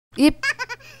I...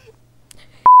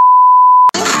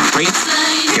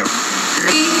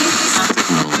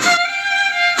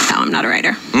 No, I'm not a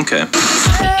writer. Okay.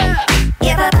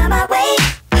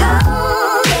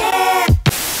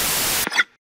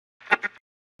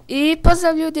 I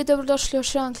pozdrav ljudi, dobrodošli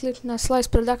još jedan klip na Slice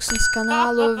Productions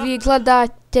kanalu. Vi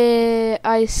gledate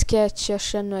iSketch,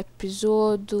 još jednu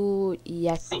epizodu i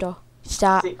eto.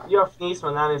 Šta? Još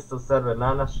nismo nanistili server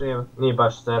na našem, nije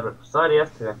baš server, u stvari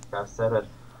jeste nekakav server.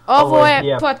 Ovo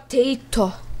je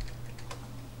potato.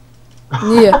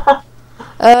 Nije.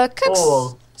 Kak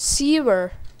sewer?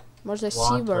 Možda je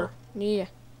sewer, nije.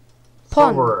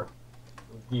 Pond.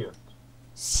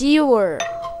 Sewer.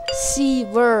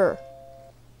 Sewer.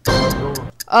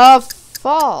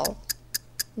 Fall.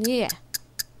 Nije.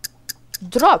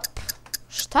 Drop.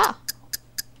 Šta?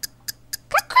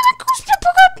 Kako je neko uspio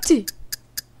pogoditi?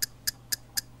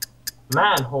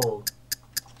 Manhole.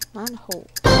 Manhole.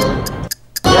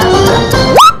 Jeste.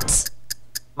 What?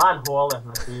 Manhole,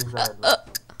 znači zajedno.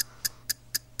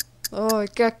 Oj,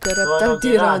 kako je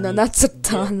retardirano,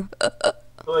 nacrtano.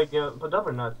 To je, pa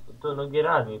dobro, to mnogi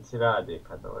radnici radi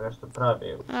kada ovo nešto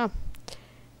pravi.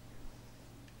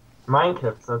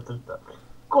 Minecraft zacrta.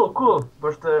 Cool,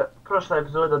 pošto je prošla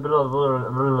epizoda bila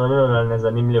vrlo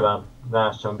nezanimljiva.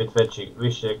 Danas ćemo biti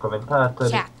više komentatori.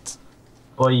 Cat.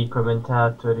 Boji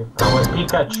komentatori. A ovo je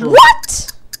Pikachu.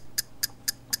 What?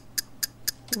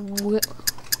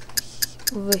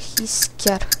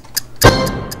 Whisker.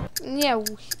 Nije,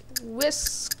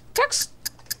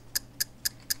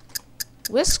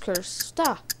 Whiskers,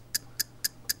 šta?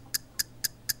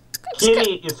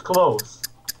 Kitty is close.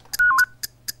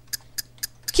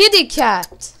 Kitty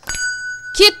cat.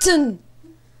 Kitten.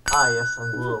 A,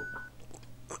 jesam glup.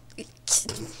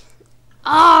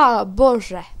 A,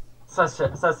 bože.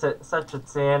 Sad će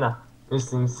cena.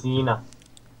 Mislim sina.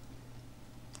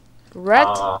 Red.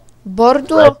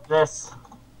 Bordo. Redness.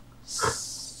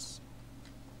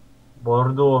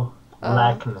 Bordo.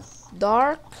 Blackness.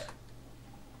 Dark.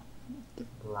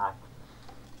 Black.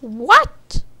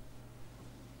 What?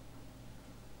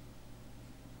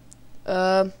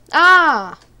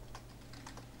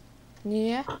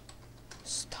 Nije.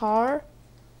 Star.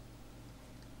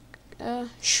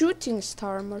 Shooting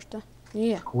star možda.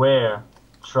 Nije. Square.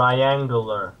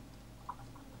 Triangular.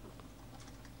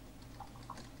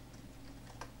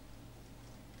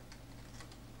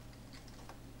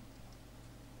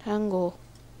 Tangle.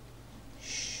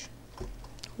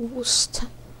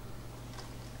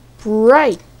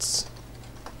 Bright.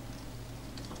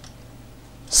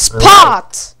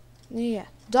 Spot. Nije.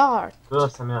 Dark. To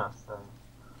sam ja stavio.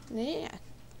 Nije.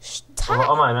 Šta?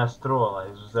 Ova je nastrola,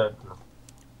 izuzetno.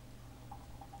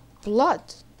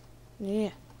 Blood.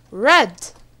 Nije.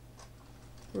 Red.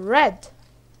 Red.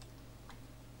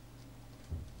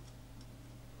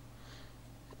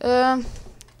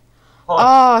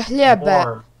 Hljebe.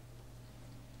 Warm.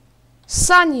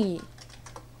 Sunny.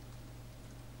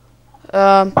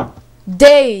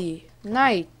 Day.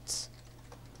 Night.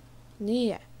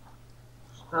 Nije.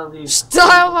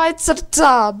 Šta je ovaj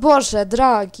crta? Bože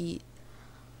dragi.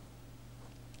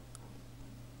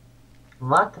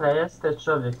 Vatra jeste,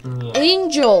 čovjek nije.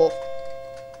 Angel.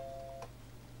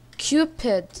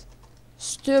 Cupid.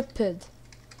 Stupid.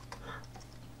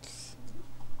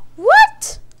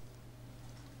 What?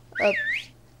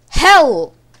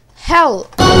 Hell. Hell.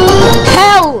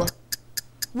 Hell.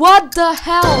 What the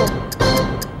hell?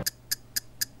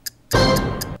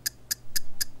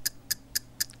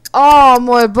 O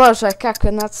moj bože, kako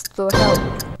je nacrtao hell.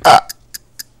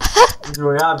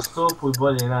 Ja bi stopu i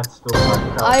bolje nacrtao.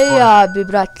 A ja bi,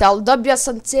 brate, ali dobio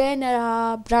sam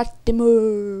cenera, brate mu.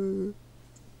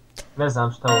 Ne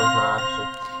znam šta ovo znači.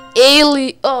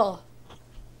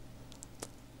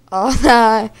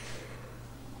 Onaj.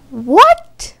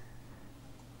 What?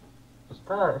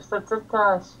 Šta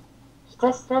crtaš?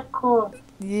 Šta si rekao?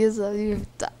 Nisam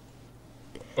juta.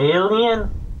 Alien?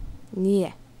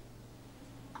 Nije.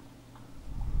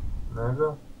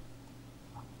 Nego?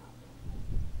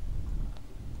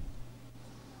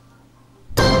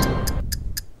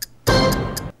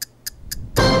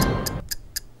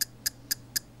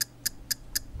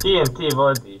 TNT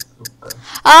vodi, super.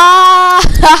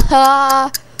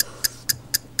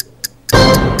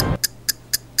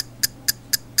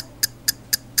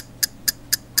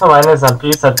 Ovaj ne znam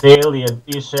pisat alien,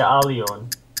 piše alion.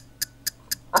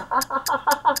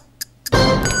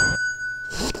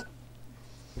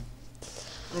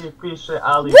 Piše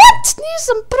alion. What?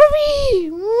 Nisam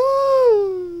prvi!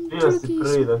 Bio si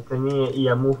prvi da te nije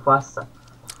i Mufasa.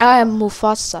 I am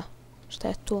Mufasa. Šta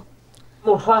je to?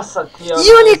 Mufasa ti je...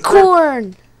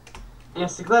 Unicorn!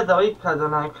 Jesi gledao ikad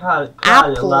onaj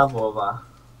kralj lavova?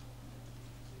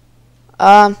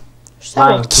 Šta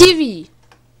je ovo? Kiwi!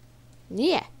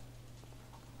 Nije.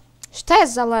 Šta je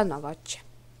zeleno voće?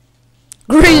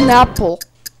 Green apple.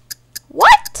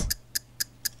 What?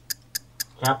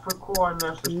 Capricorn,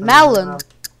 nešto što... Melon.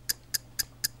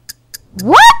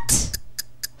 What?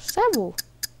 Šta je ovo?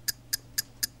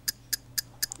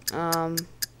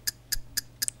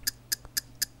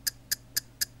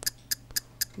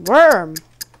 Worm.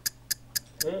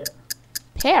 Pear.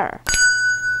 Pear.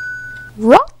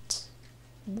 What?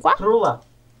 What? Trula.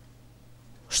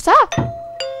 Šta?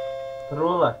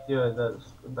 Trula, htio je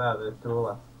da je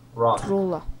trula. Rock.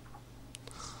 Trula.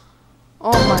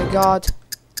 Oh my god.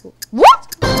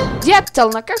 What?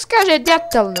 Djetelna, kak se kaže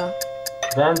djetelna?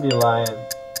 Dandelion.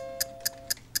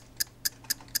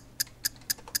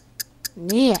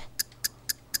 Nije.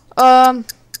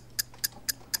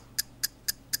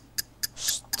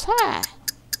 Šta je?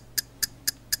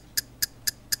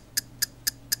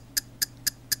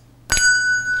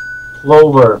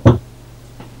 Clover.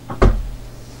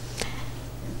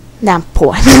 Nemam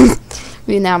pojma.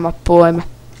 Vi nema pojma.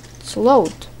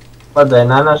 Sload. Pa da je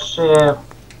na naše...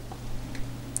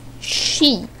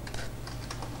 Sheep.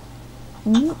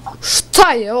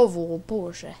 Šta je ovo,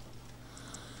 bože?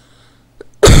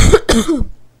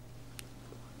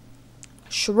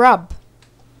 Shrub.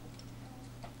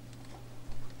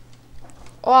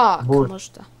 Oak,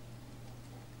 možda.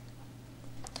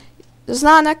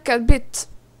 Zna nekad bit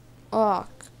oak.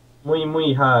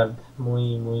 Muy hard.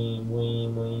 Muy.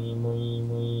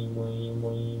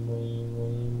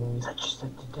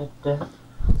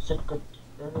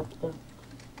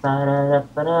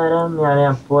 Ja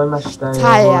nemam pojma šta je ovo.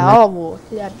 Šta je ovo,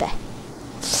 ljede?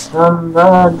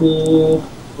 Somebody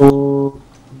who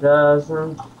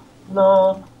doesn't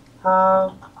know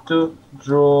how to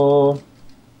draw.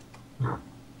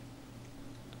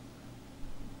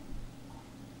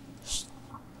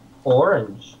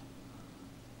 Orange.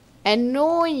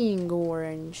 Annoying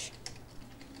orange.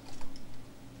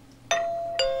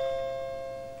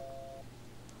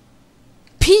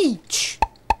 Peach.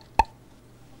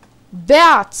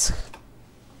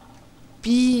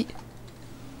 Beat.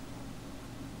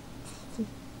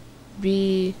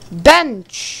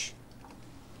 Bench.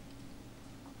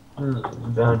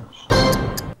 Bench.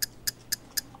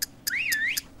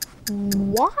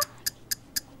 What?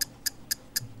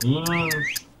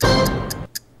 Beans.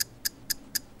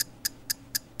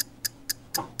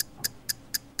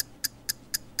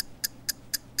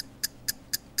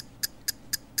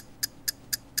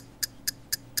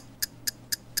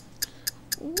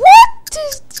 What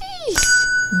is this?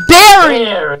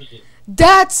 Berry.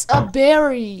 That's a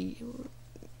berry.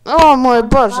 O moj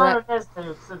bože. Stvarno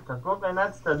nestaju crta, koga je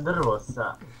nacrta drvo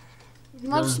sa...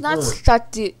 Možeš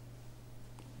nacrtati...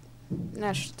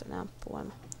 Nešto, nemam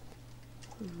pojma.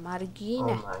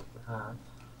 Margine. Oh my god.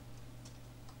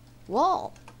 Wow.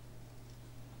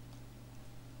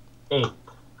 8.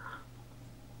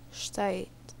 Šta je?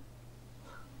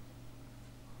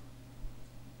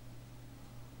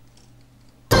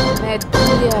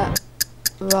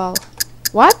 Medieval.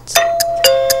 What?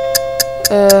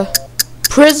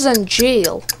 Prison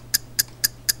jail.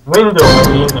 Window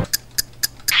cleaner.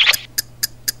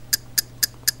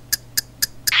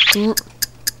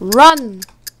 Run.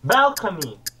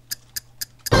 Balcony.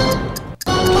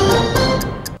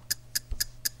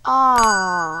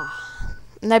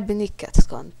 Ne bi nikad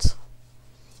skonto.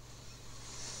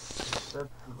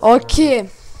 Ok.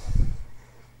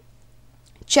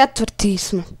 Četvrti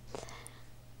smo.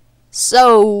 So,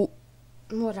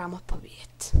 moramo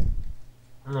pobijeti.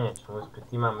 Nećemo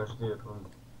uspjeti, imam još 2 runde.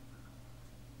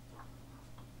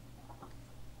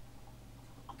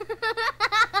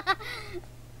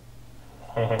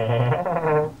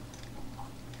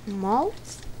 Mouth,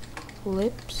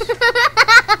 lips,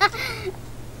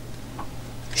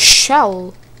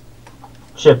 shell,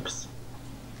 Chips.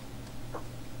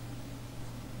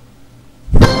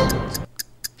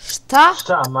 Šta?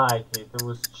 Šta majke, to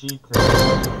was cheating.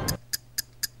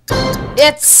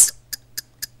 It's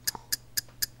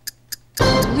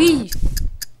leaf.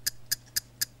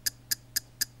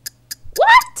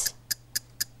 What?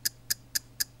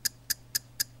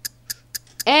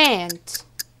 Ant.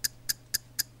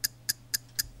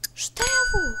 Šta je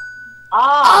ovo?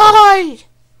 Aj!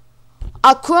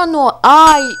 Ako je ono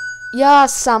aj, ja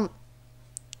sam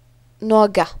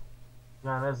noga.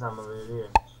 Ja ne znam ove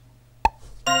riječ.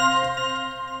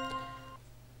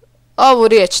 Ovu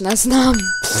riječ ne znam.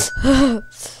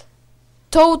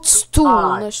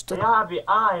 Toadstool, nešto. Ja bi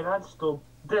aj nacrtao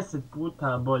 10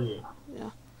 puta bolje.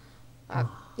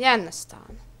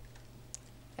 Jednostavno.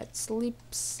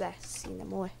 Slipse, sine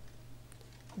moj.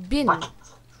 Bin. Bucket.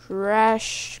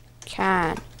 Trash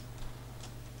can.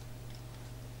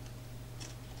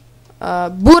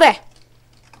 Bure.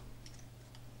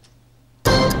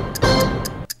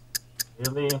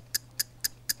 Ili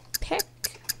Pek.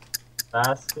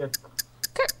 basket.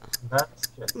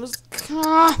 Basket.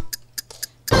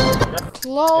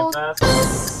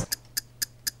 Clothes.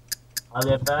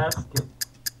 Ali je basket.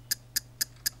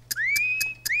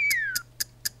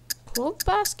 Clothes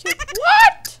basket.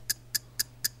 What?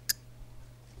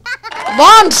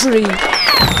 Laundry.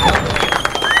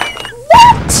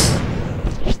 What?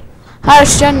 Hajde,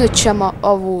 šćenut ćemo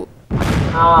ovu.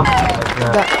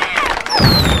 Da.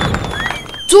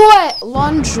 Tu je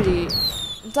laundry.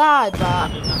 Daj ba.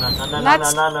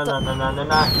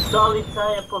 Stolica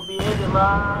je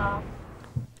pobjedila.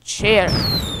 Chair.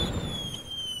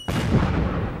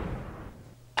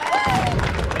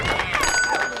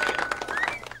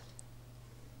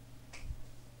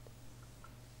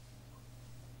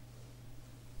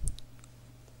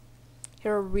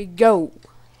 Here we go.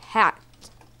 Hat.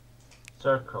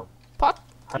 Circle. Pot.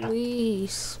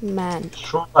 Policeman.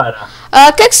 Šupara.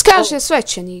 Kak se kaže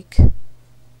svećenik?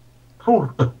 Pup.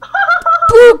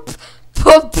 Pup.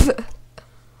 Pup.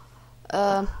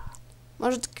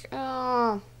 Možda...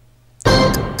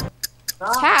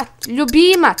 Cat.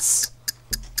 Ljubimac.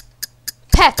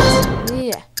 Pet.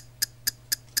 Nije.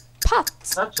 Pat.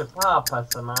 Sad će papa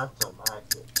sa macom,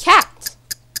 majke. Cat.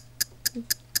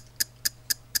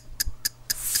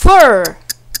 Fur.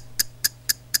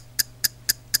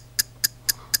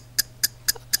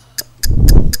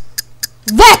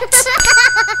 Vet.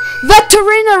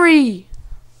 Veterinary.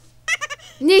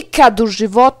 Nikad u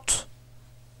životu.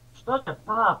 Što će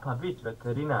papa bit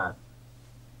veterinar?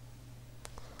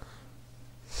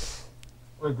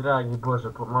 Oj, dragi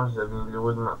Bože, pomozi ovim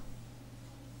ljudima.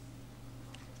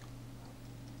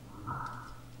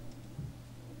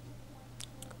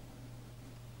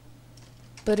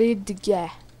 Bridge.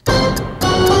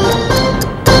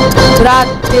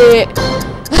 Brate.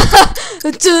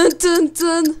 Tun, tun,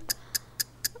 tun.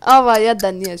 Ova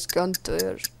jedan nije skonto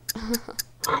još.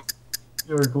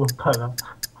 Joj, glupana.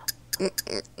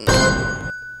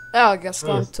 Evo ga,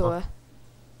 skonto je.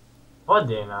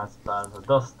 Vode nas, paza,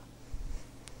 dosta.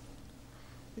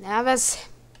 Ne veze.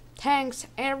 Thanks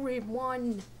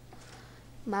everyone.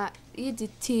 Ma, idi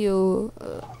ti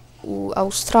u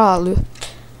Australiju.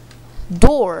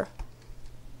 Door.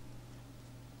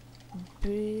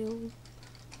 Bill.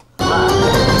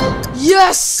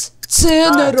 Yes!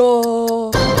 Cenero!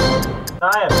 Šta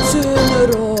je?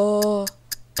 Cenero!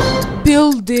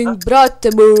 Building, brate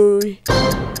moj!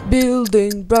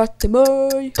 Building, brate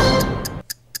moj!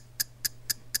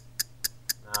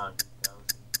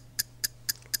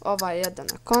 Ova je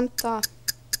jedana konta.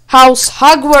 House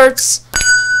Hogwarts!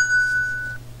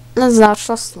 Ne znam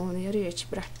šta su oni riječi,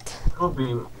 brate.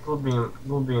 Gubim.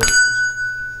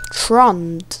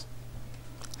 Trond.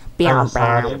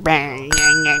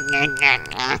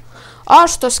 A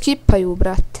što skipaju,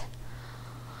 brate?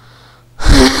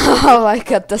 Ovaj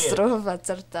katastrofa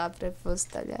crta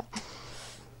prepostavlja.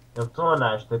 Jel to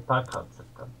onaj što je pakao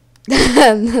crta?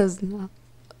 Ne znam.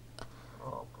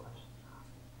 O Bože.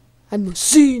 Ajmo,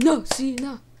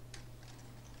 sina.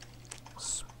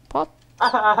 Spot.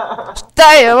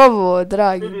 Šta je ovo,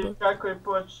 dragi? Vidi kako je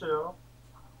počeo.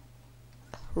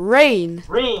 Rain.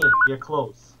 Rain je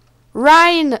close.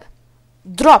 Rain.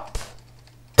 Drop.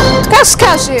 Kako se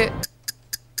kaže?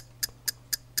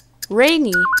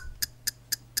 Rainy.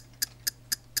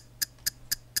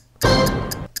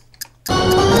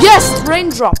 Yes,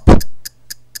 raindrop.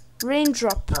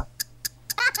 Raindrop.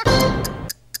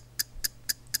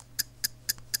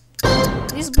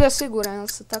 Nisam bio siguran jel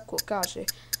se tako kaže.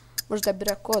 Možda bi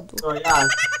rekao odu. To ja,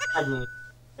 zadnji,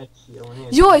 treći, ovo nije...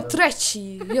 Joj,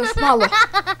 treći, još malo.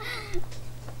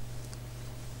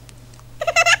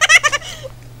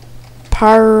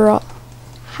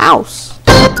 House.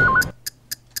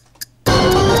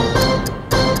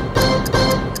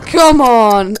 Come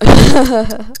on.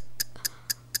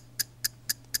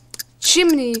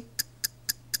 Chimney.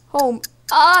 Home.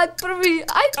 Prvi.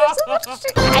 Ajde,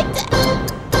 završi. Ajde.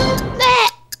 Ne.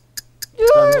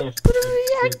 Joj, prvi,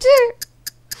 ajde.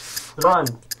 Trond.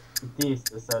 I ti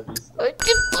ste sad isto. Ajde,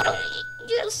 prvi.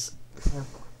 Yes.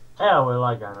 Evo, ovo je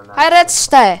lagano. Hajde, reci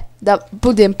šta je da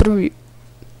budem prvi.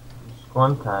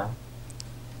 Konta je.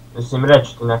 Mislim,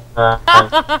 reći ti neka...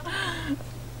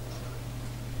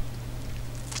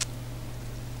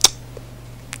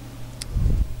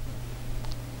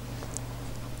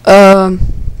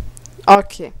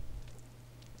 Ok.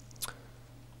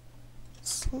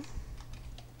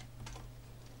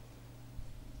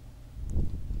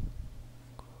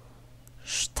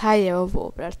 Šta je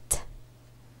ovo, brate?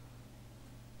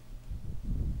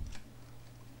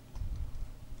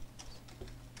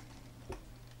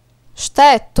 Šta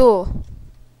je to?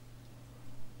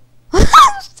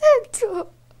 Šta je to?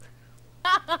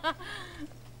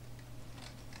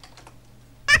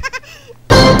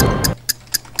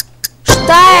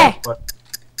 Šta je?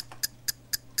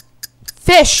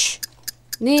 Fish!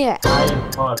 Nije.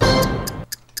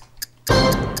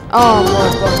 O moj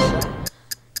Bože.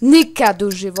 Nikad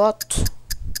u životu.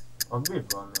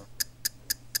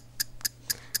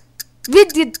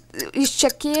 Vidi,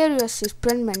 iščekirio si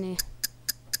ispred meni.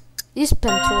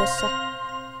 Ispentruo se.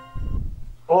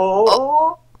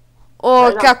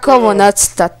 O, kako ovo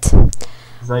nacrtat.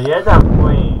 Za 1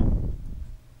 point.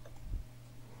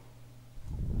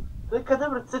 To je kad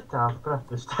dobro crtaš,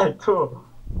 brate, šta je to?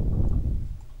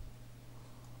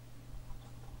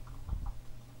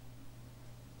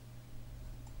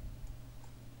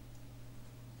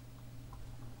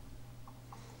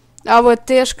 A ovo je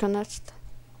teško nacrtat.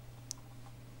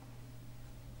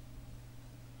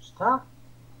 Šta?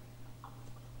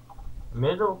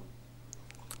 Middle?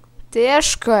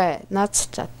 Teško je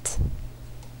nacrtat.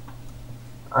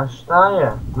 A šta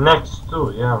je? Next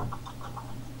to, ja.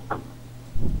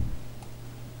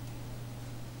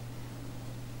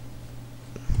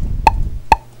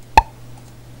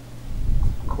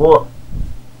 Ko?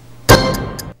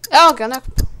 Evo ga, neko.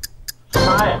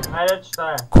 Šta je? Ajde reći šta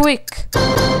je. Quick.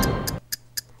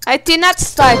 Aj ti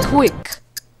nacrtaj quick.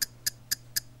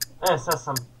 Sad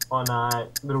sam onaj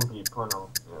drugi ponovo.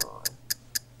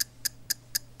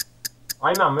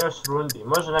 A imamo još rundi,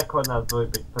 može neko od nas dvoje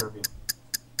biti prvi.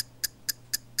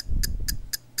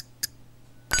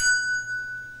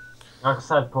 Ako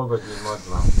sad pogodim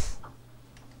odmah.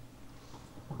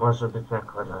 Može biti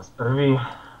neko od nas prvi.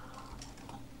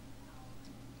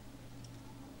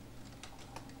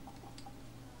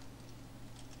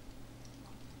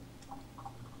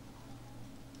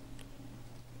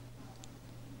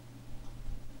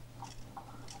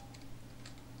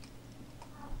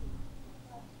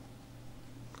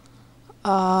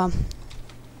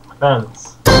 Fence.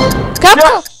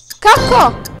 Kako?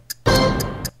 Kako?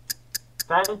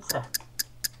 Fence.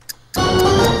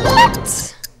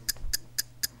 What?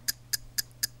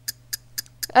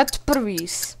 Eto prvi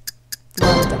si.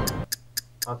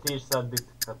 A ti ćeš sad biti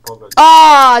kad pogodiš.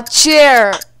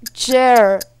 Chair.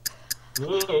 Chair.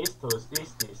 Nije isto.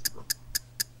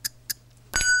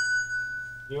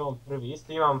 I on prvi,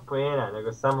 isto imam poena,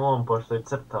 nego samo on pošto je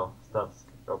crtao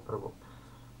statski kao prvo.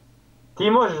 Ti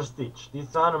možeš stići, ti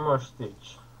stvarno možeš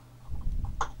stići.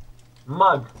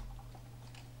 Mug.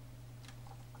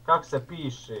 Kako se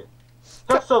piše?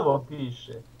 Kako se ovo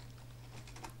piše?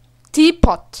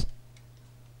 Teapot.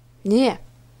 Nije.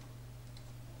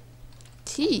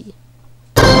 Tea.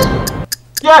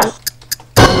 Yes!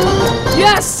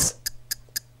 Yes!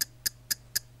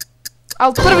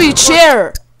 Al prvi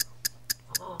chair.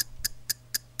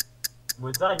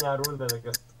 Moj zadnja runda da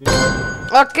ga stići.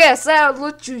 Okej, sad je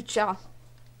odlučujuća.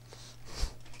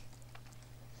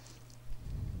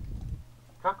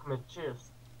 Kako me chair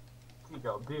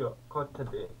stigao bio kod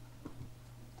tebe?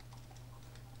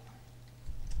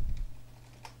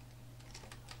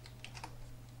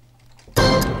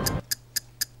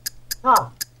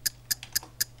 Ha!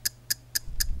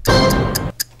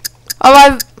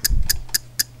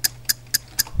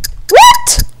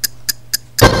 What?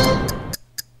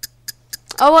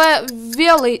 Ovo je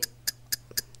vijeli...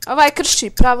 Ovaj krši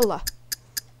pravila.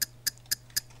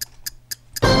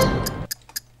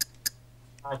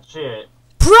 Znači...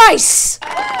 Price!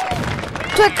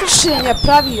 To je kršenje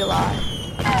pravila.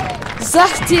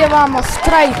 Zahtijevamo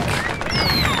strajk.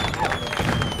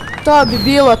 To bi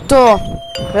bilo to.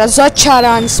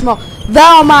 Razočarani smo.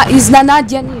 Veoma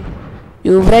iznenadjeni.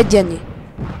 I uvredjeni.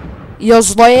 I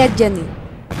ozlojedjeni.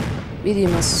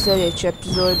 Vidimo se u sljedećoj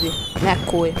epizodi.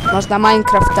 Nekoj. Možda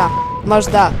Minecrafta.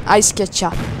 Možda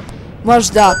iSketcha.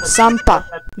 Možda Sampa.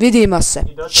 Vidimo se.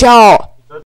 Ćao!